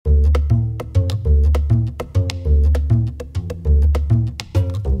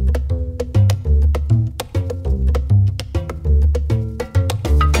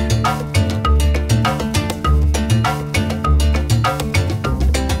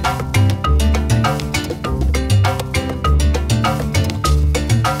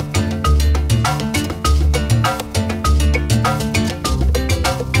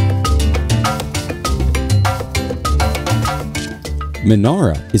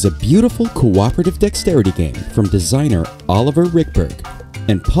Menara is a beautiful cooperative dexterity game from designer Oliver Rickberg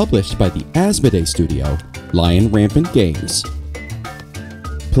and published by the Asmodee studio, Lion Rampant Games.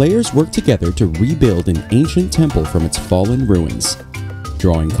 Players work together to rebuild an ancient temple from its fallen ruins,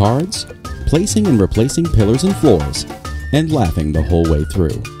 drawing cards, placing and replacing pillars and floors, and laughing the whole way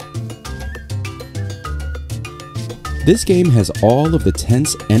through. This game has all of the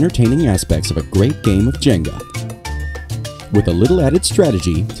tense, entertaining aspects of a great game of Jenga, with a little added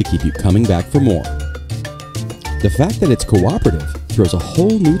strategy to keep you coming back for more. The fact that it's cooperative throws a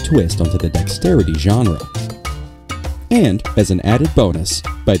whole new twist onto the dexterity genre. And as an added bonus,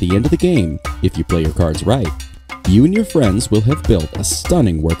 by the end of the game, if you play your cards right, you and your friends will have built a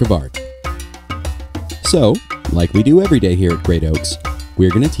stunning work of art. So, like we do every day here at Great Oaks,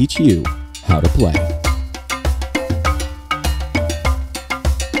 we're going to teach you how to play.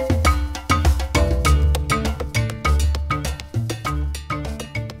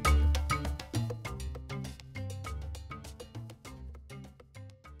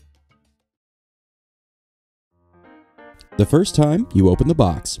 The first time you open the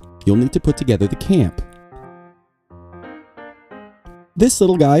box, you'll need to put together the camp. This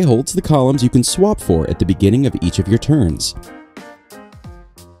little guy holds the columns you can swap for at the beginning of each of your turns.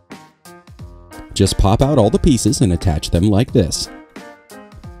 Just pop out all the pieces and attach them like this.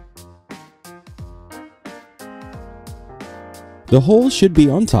 The holes should be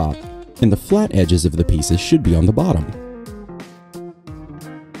on top, and the flat edges of the pieces should be on the bottom.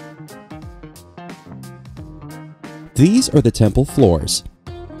 These are the temple floors.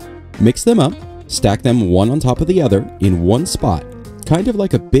 Mix them up, stack them one on top of the other in one spot, kind of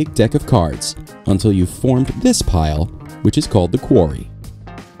like a big deck of cards, until you've formed this pile, which is called the quarry.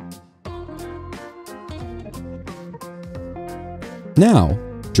 Now,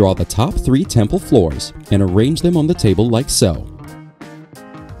 draw the top 3 temple floors and arrange them on the table like so.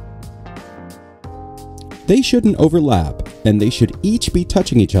 They shouldn't overlap, and they should each be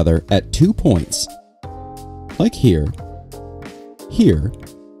touching each other at 2 points. Like here, here,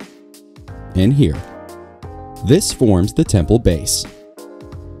 and here. This forms the temple base.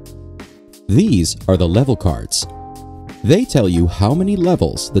 These are the level cards. They tell you how many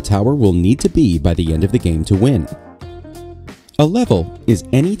levels the tower will need to be by the end of the game to win. A level is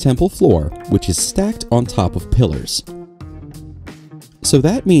any temple floor which is stacked on top of pillars. So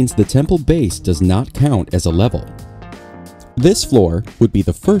that means the temple base does not count as a level. This floor would be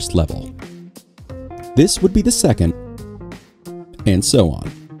the first level. This would be the second, and so on.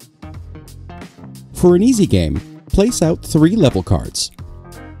 For an easy game, place out 3 level cards.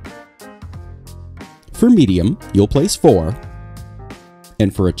 For medium, you'll place 4,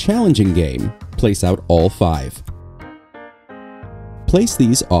 and for a challenging game, place out all 5. Place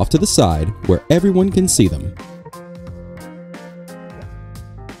these off to the side where everyone can see them.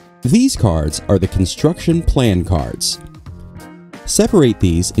 These cards are the construction plan cards. Separate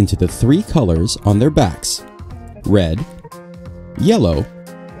these into the 3 colors on their backs: red, yellow,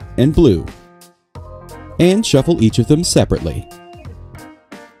 and blue, and shuffle each of them separately.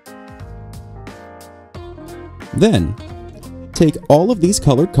 Then, take all of these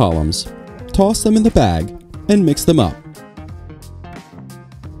colored columns, toss them in the bag, and mix them up.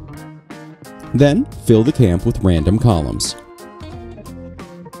 Then, fill the camp with random columns.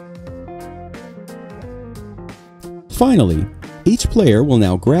 Finally, each player will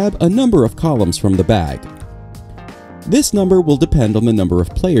now grab a number of columns from the bag. This number will depend on the number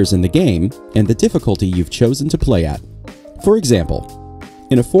of players in the game and the difficulty you've chosen to play at. For example,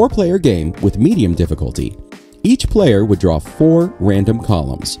 in a 4-player game with medium difficulty, each player would draw 4 random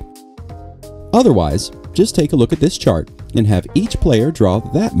columns. Otherwise, just take a look at this chart and have each player draw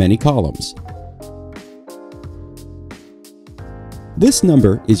that many columns. This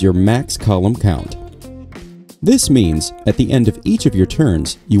number is your max column count. This means, at the end of each of your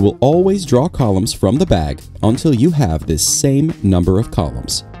turns, you will always draw columns from the bag until you have this same number of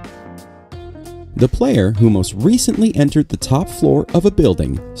columns. The player who most recently entered the top floor of a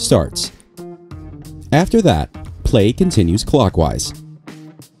building starts. After that, play continues clockwise.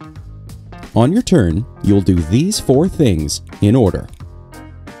 On your turn, you'll do these 4 things in order.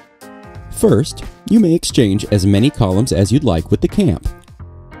 First, you may exchange as many columns as you'd like with the camp.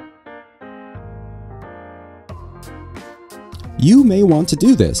 You may want to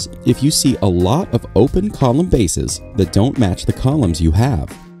do this if you see a lot of open column bases that don't match the columns you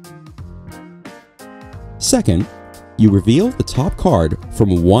have. Second, you reveal the top card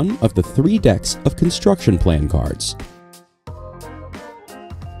from one of the 3 decks of construction plan cards.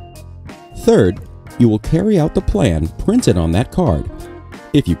 Third, you will carry out the plan printed on that card,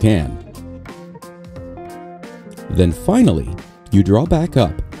 if you can. Then finally, you draw back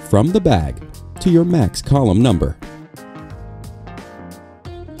up from the bag to your max column number.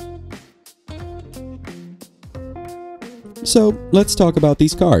 So let's talk about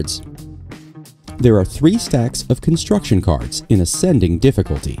these cards. There are 3 stacks of construction cards in ascending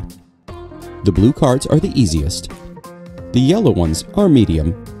difficulty. The blue cards are the easiest, the yellow ones are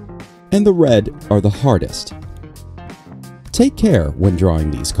medium, and the red are the hardest. Take care when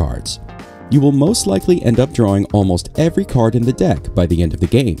drawing these cards. You will most likely end up drawing almost every card in the deck by the end of the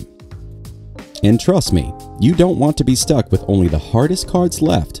game. And trust me, you don't want to be stuck with only the hardest cards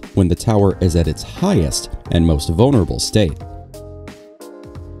left when the tower is at its highest and most vulnerable state.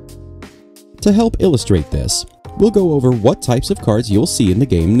 To help illustrate this, we'll go over what types of cards you'll see in the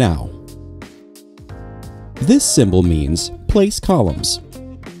game now. This symbol means place columns.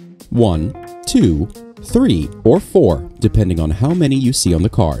 1, 2, 3, or 4, depending on how many you see on the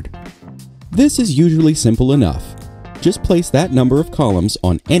card. This is usually simple enough. Just place that number of columns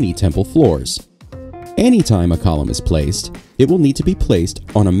on any temple floors. Anytime a column is placed, it will need to be placed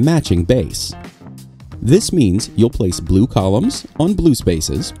on a matching base. This means you'll place blue columns on blue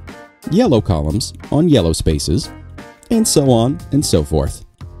spaces, yellow columns on yellow spaces, and so on and so forth.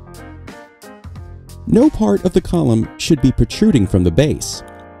 No part of the column should be protruding from the base.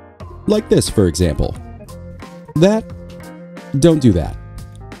 Like this, for example. Don't do that.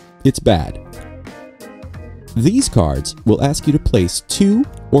 It's bad. These cards will ask you to place 2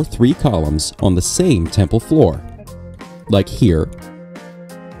 or 3 columns on the same temple floor, like here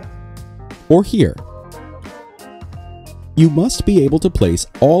or here. You must be able to place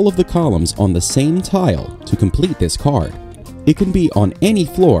all of the columns on the same tile to complete this card. It can be on any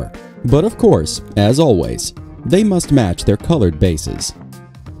floor, but of course, as always, they must match their colored bases.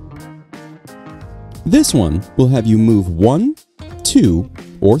 This one will have you move 1, 2,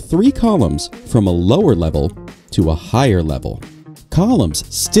 or 3 columns from a lower level to a higher level. Columns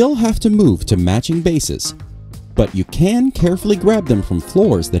still have to move to matching bases, but you can carefully grab them from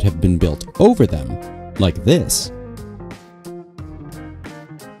floors that have been built over them, like this.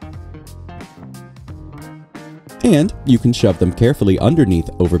 And you can shove them carefully underneath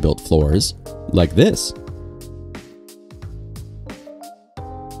overbuilt floors, like this.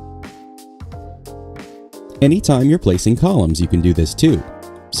 Anytime you're placing columns, you can do this too,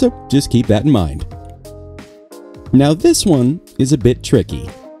 so just keep that in mind. Now this one is a bit tricky,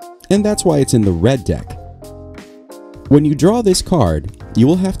 and that's why it's in the red deck. When you draw this card, you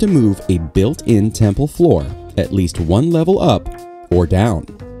will have to move a built-in temple floor at least 1 level up or down.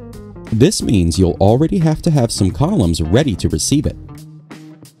 This means you'll already have to have some columns ready to receive it.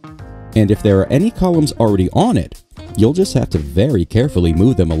 And if there are any columns already on it, you'll just have to very carefully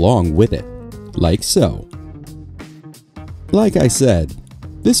move them along with it, like so. Like I said,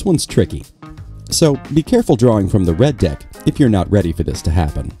 this one's tricky, so be careful drawing from the red deck if you're not ready for this to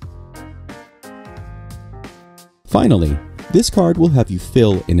happen. Finally, this card will have you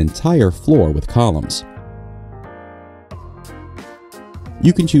fill an entire floor with columns.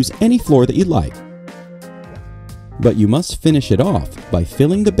 You can choose any floor that you like, but you must finish it off by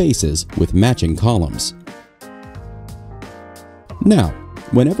filling the bases with matching columns. Now,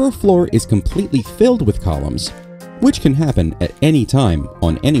 whenever a floor is completely filled with columns, which can happen at any time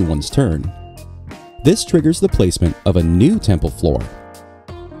on anyone's turn, this triggers the placement of a new temple floor.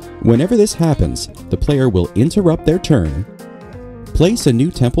 Whenever this happens, the player will interrupt their turn, place a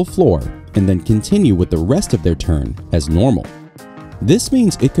new temple floor, and then continue with the rest of their turn as normal. This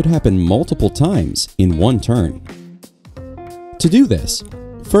means it could happen multiple times in one turn. To do this,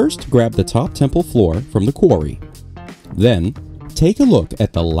 first grab the top temple floor from the quarry. Then, take a look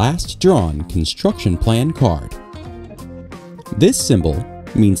at the last drawn construction plan card. This symbol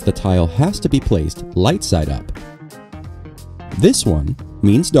means the tile has to be placed light side up. This one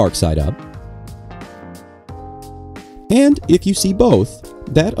means dark side up. And if you see both,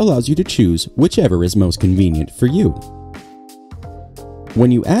 that allows you to choose whichever is most convenient for you.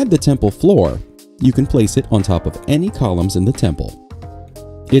 When you add the temple floor, you can place it on top of any columns in the temple.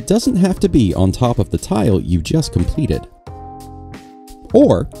 It doesn't have to be on top of the tile you just completed.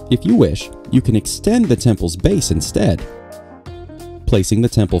 Or, if you wish, you can extend the temple's base instead, placing the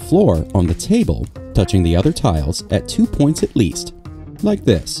temple floor on the table, touching the other tiles at 2 points at least, like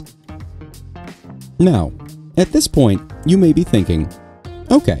this. Now, at this point, you may be thinking,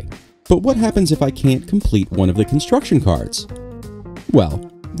 okay, but what happens if I can't complete one of the construction cards?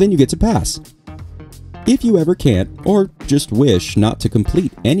 Well, then you get to pass. If you ever can't, or just wish not to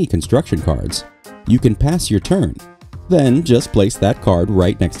complete any construction cards, you can pass your turn. Then just place that card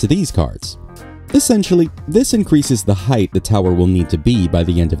right next to these cards. Essentially, this increases the height the tower will need to be by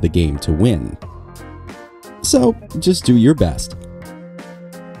the end of the game to win. so just do your best.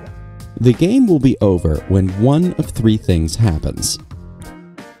 The game will be over when one of three things happens.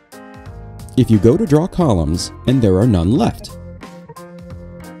 If you go to draw columns and there are none left.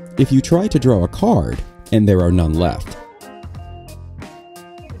 If you try to draw a card and there are none left.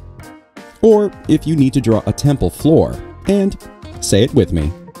 Or if you need to draw a temple floor and, say it with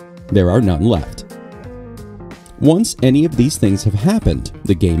me, there are none left. Once any of these things have happened,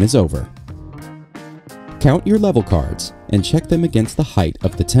 the game is over. Count your level cards and check them against the height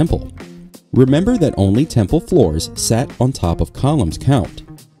of the temple. Remember that only temple floors sat on top of columns count.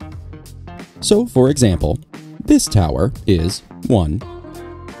 So, for example, this tower is 1,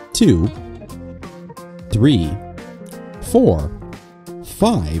 2, 3, 4,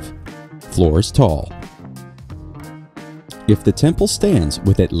 5 floors tall. If the temple stands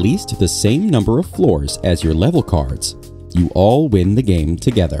with at least the same number of floors as your level cards, you all win the game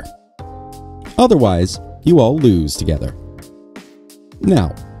together. Otherwise, you all lose together.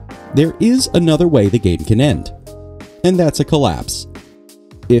 Now, there is another way the game can end, and that's a collapse.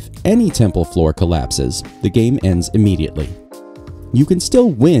 If any temple floor collapses, the game ends immediately. You can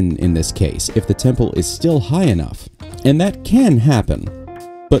still win in this case if the temple is still high enough, and that can happen,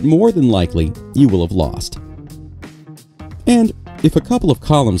 but more than likely, you will have lost. And if a couple of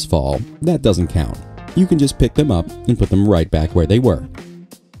columns fall, that doesn't count. You can just pick them up and put them right back where they were.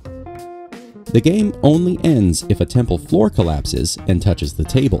 The game only ends if a temple floor collapses and touches the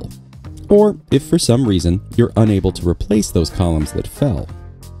table, or if for some reason you're unable to replace those columns that fell.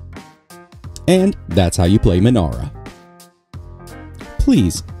 And that's how you play Menara.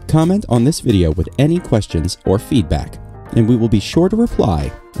 Please comment on this video with any questions or feedback, and we will be sure to reply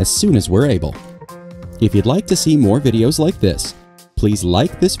as soon as we're able. If you'd like to see more videos like this, please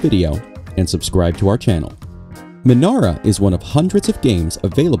like this video and subscribe to our channel. Menara is one of hundreds of games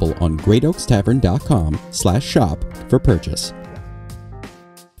available on greatoakstavern.com/shop for purchase.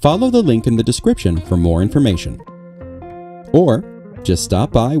 Follow the link in the description for more information. Or just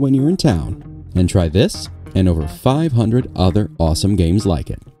stop by when you're in town and try this and over 500 other awesome games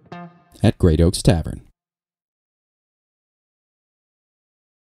like it at Great Oaks Tavern.